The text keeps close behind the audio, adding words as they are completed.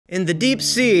In the deep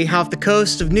sea off the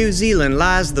coast of New Zealand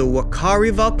lies the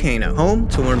Wakari volcano, home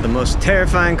to one of the most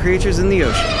terrifying creatures in the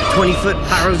ocean, a 20-foot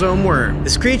pyrosome worm.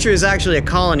 This creature is actually a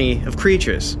colony of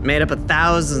creatures made up of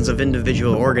thousands of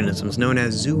individual organisms known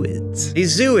as zooids.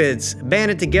 These zooids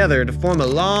banded together to form a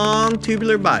long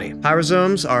tubular body.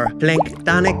 Pyrosomes are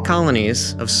planktonic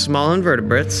colonies of small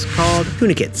invertebrates called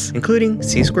tunicates, including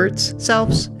sea squirts,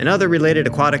 salps, and other related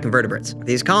aquatic invertebrates.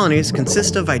 These colonies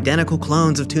consist of identical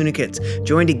clones of tunicates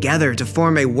joined together to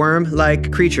form a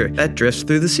worm-like creature that drifts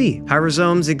through the sea.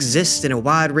 Pyrosomes exist in a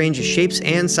wide range of shapes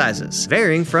and sizes,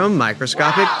 varying from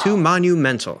microscopic to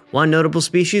monumental. One notable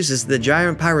species is the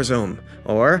giant pyrosome,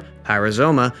 or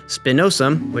Pyrosoma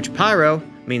spinosum, which pyro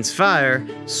means fire,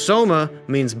 soma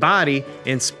means body,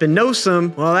 and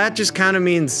spinosum, well, that just kind of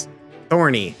means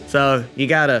thorny. So you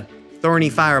got a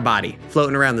thorny fire body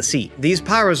floating around the sea. These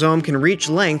pyrosomes can reach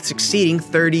lengths exceeding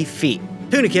 30 feet.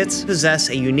 Tunicates possess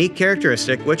a unique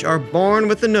characteristic, which are born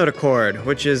with the notochord,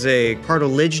 which is a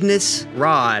cartilaginous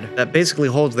rod that basically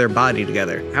holds their body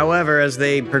together. However, as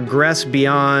they progress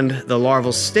beyond the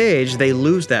larval stage, they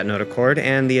lose that notochord,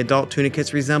 and the adult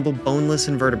tunicates resemble boneless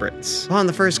invertebrates. Upon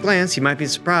the first glance, you might be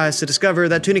surprised to discover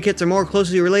that tunicates are more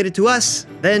closely related to us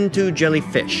than to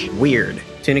jellyfish. Weird.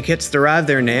 Tunicates derive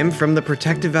their name from the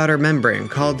protective outer membrane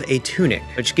called a tunic,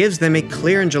 which gives them a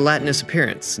clear and gelatinous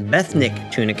appearance.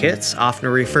 Benthic tunicates, often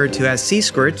referred to as sea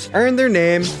squirts, earn their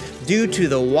name due to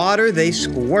the water they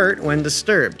squirt when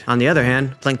disturbed. On the other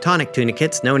hand, planktonic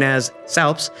tunicates, known as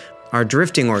salps, are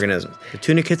drifting organisms. The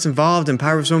tunicates involved in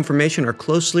pyrosome formation are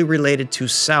closely related to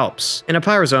salps. In a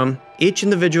pyrosome, each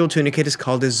individual tunicate is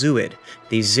called a zooid.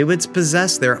 These zooids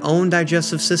possess their own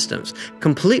digestive systems,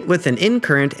 complete with an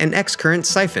in-current and ex-current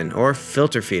siphon, or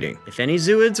filter feeding. If any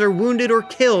zooids are wounded or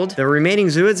killed, the remaining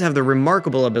zooids have the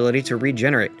remarkable ability to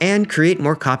regenerate and create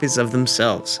more copies of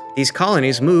themselves. These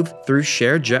colonies move through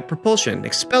shared jet propulsion,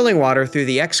 expelling water through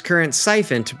the ex-current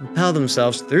siphon to propel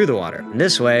themselves through the water. In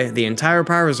this way, the entire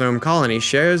pyrosome colony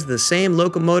shares the same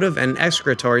locomotive and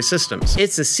excretory systems.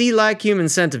 It's a sea-like human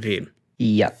centipede.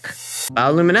 Yuck.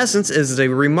 Bioluminescence is a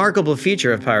remarkable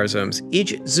feature of pyrosomes.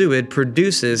 Each zooid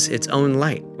produces its own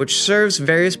light, which serves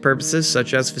various purposes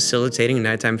such as facilitating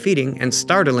nighttime feeding and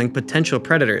startling potential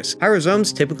predators.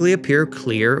 Pyrosomes typically appear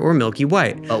clear or milky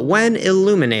white, but when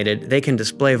illuminated, they can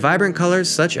display vibrant colors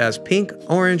such as pink,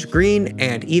 orange, green,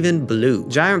 and even blue.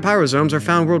 Giant pyrosomes are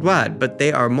found worldwide, but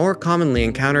they are more commonly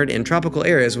encountered in tropical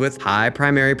areas with high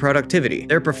primary productivity.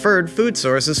 Their preferred food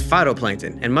source is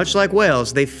phytoplankton, and much like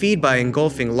whales, they feed by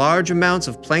engulfing large amounts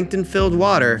of plankton-filled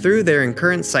water through their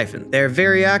in-current siphon. They are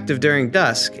very active during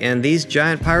dusk, and these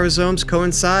giant pyrosomes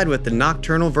coincide with the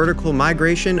nocturnal vertical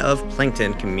migration of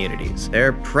plankton communities.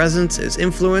 Their presence is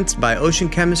influenced by ocean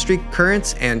chemistry,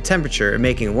 currents, and temperature,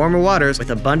 making warmer waters with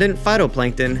abundant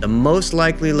phytoplankton the most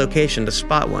likely location to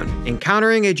spot one.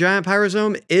 Encountering a giant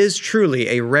pyrosome is truly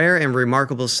a rare and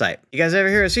remarkable sight. You guys ever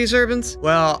hear of sea serpents?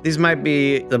 Well, these might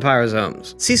be the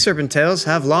pyrosomes. Sea serpent tales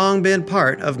have long been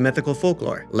part of mythical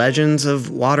folklore. Legends of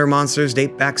water monsters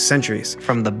date back centuries,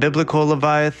 from the biblical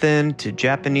Leviathan to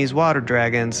Japanese water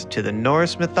dragons to the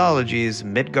Norse mythology's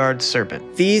Midgard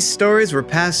serpent. These stories were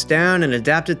passed down and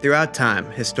adapted throughout time.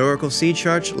 Historical sea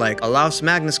charts like Olaus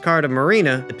Magnus' Carta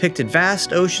Marina depicted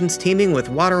vast oceans teeming with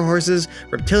water horses,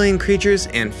 reptilian creatures,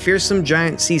 and fearsome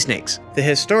giant sea snakes. The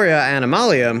Historia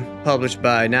Animalium, published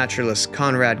by naturalist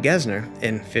Conrad Gesner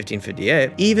in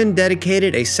 1558, even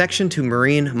dedicated a section to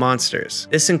marine monsters.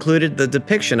 This included the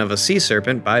depiction of a sea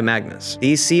serpent by Magnus.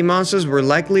 These sea monsters were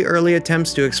likely early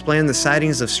attempts to explain the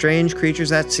sightings of strange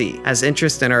creatures at sea. As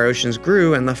interest in our oceans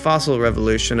grew and the fossil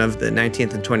revolution of the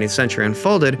 19th and 20th century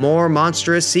unfolded, more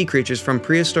monstrous sea creatures from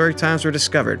prehistoric times were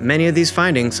discovered. Many of these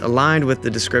findings aligned with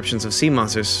the descriptions of sea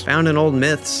monsters found in old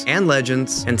myths and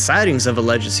legends, and sightings of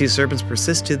alleged sea serpents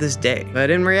persist to this day. But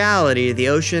in reality, the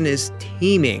ocean is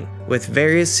teeming with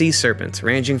various sea serpents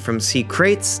ranging from sea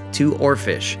kraits to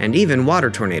oarfish, and even water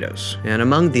tornadoes. And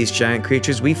among these giant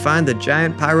creatures, we find the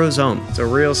giant pyrosome. It's a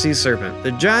real sea serpent.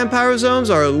 The giant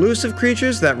pyrosomes are elusive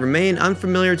creatures that remain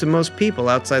unfamiliar to most people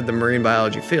outside the marine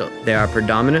biology field. They are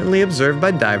predominantly observed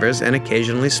by divers and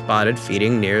occasionally spotted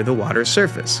feeding near the water's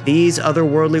surface. These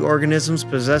otherworldly organisms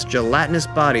possess gelatinous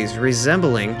bodies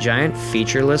resembling giant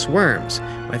featureless worms,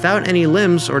 without any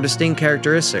limbs or distinct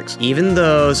characteristics. Even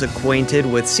those acquainted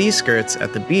with sea skirts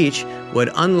at the beach would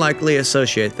unlikely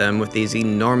associate them with these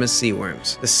enormous sea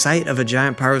worms. The sight of a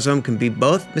giant pyrosome can be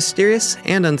both mysterious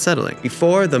and unsettling.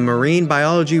 Before the marine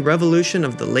biology revolution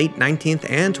of the late 19th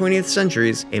and 20th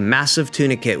centuries, a massive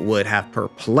tunicate would have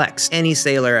perplexed any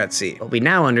sailor at sea. But we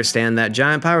now understand that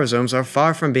giant pyrosomes are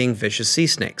far from being vicious sea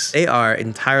snakes. They are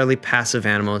entirely passive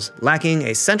animals, lacking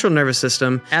a central nervous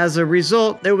system. As a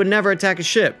result, they would never attack a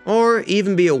ship, or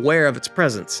even be aware of its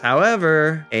presence.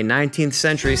 However, a 19th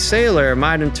century sailor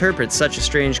might interpret such a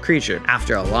strange creature.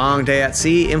 After a long day at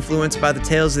sea, influenced by the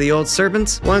tales of the old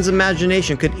serpents, one's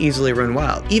imagination could easily run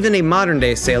wild. Even a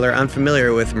modern-day sailor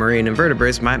unfamiliar with marine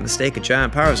invertebrates might mistake a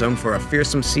giant pyrosome for a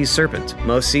fearsome sea serpent.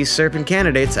 Most sea serpent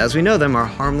candidates, as we know them, are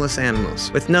harmless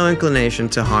animals, with no inclination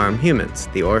to harm humans.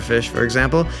 The oarfish, for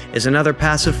example, is another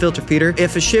passive filter feeder.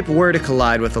 If a ship were to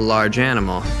collide with a large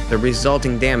animal, the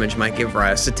resulting damage might give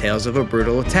rise to tales of a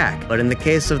brutal attack. But in the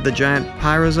case of the giant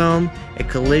pyrosome, a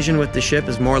collision with the ship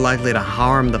is more likely to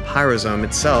harm the pyrosome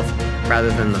itself rather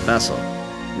than the vessel.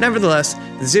 Nevertheless,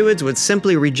 the zooids would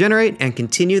simply regenerate and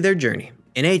continue their journey.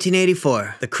 In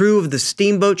 1884, the crew of the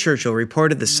steamboat Churchill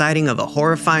reported the sighting of a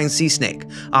horrifying sea snake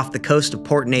off the coast of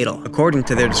Port Natal. According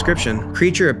to their description, the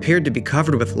creature appeared to be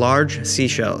covered with large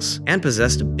seashells and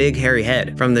possessed a big hairy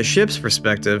head. From the ship's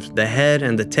perspective, the head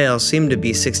and the tail seemed to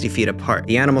be 60 feet apart.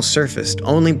 The animal surfaced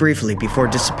only briefly before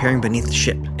disappearing beneath the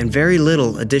ship, and very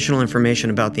little additional information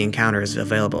about the encounter is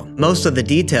available. Most of the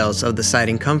details of the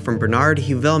sighting come from Bernard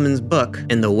Heuvelmann's book,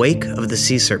 In the Wake of the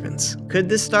Sea Serpents. Could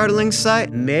this startling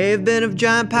sight may have been of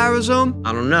giant pyrosome?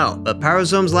 I don't know, but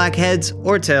pyrosomes lack heads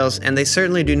or tails, and they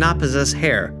certainly do not possess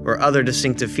hair or other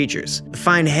distinctive features. The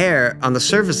fine hair on the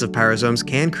surface of pyrosomes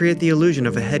can create the illusion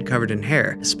of a head covered in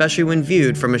hair, especially when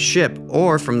viewed from a ship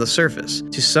or from the surface.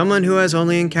 To someone who has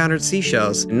only encountered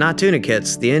seashells and not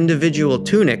tunicates, the individual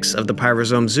tunics of the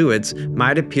pyrosome zooids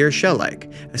might appear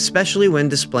shell-like, especially when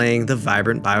displaying the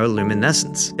vibrant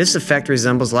bioluminescence. This effect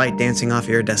resembles light dancing off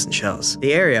iridescent shells.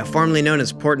 The area, formerly known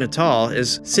as Port Natal,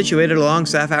 is situated along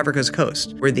South Africa's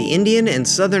coast, where the Indian and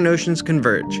Southern Oceans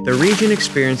converge. The region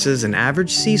experiences an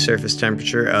average sea surface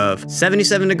temperature of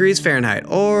 77 degrees Fahrenheit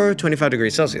or 25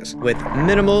 degrees Celsius, with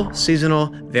minimal seasonal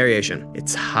variation.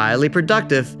 It's highly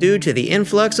productive due to the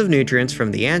influx of nutrients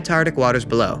from the Antarctic waters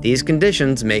below. These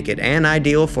conditions make it an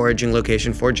ideal foraging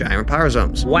location for giant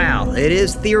pyrosomes. Wow, it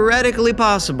is theoretically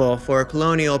possible for a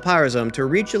colonial pyrosome to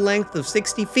reach a length of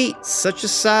 60 feet. Such a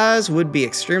size would be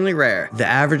extremely rare. The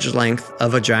average length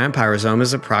of a giant pyrosome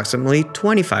is approximately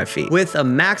 25 feet, with a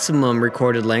maximum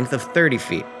recorded length of 30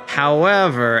 feet.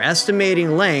 However,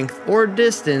 estimating length or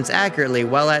distance accurately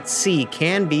while at sea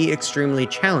can be extremely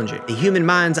challenging. The human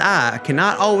mind's eye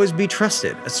cannot always be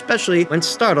trusted, especially when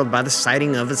startled by the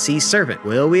sighting of a sea serpent.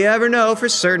 Will we ever know for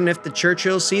certain if the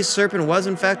Churchill sea serpent was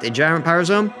in fact a giant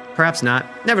pyrosome? Perhaps not.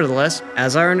 Nevertheless,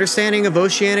 as our understanding of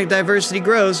oceanic diversity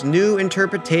grows, new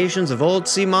interpretations of old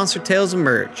sea monster tales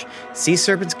emerge. Sea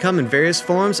serpents come in various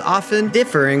forms, often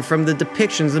differing from the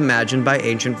depictions imagined by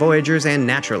ancient voyagers and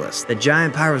naturalists. The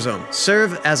giant pyrosome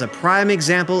serve as a prime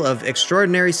example of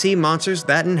extraordinary sea monsters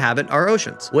that inhabit our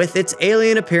oceans. With its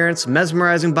alien appearance,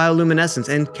 mesmerizing bioluminescence,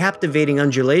 and captivating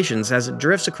undulations as it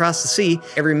drifts across the sea,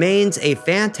 it remains a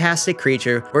fantastic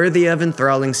creature worthy of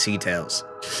enthralling sea tales.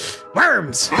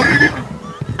 Worms!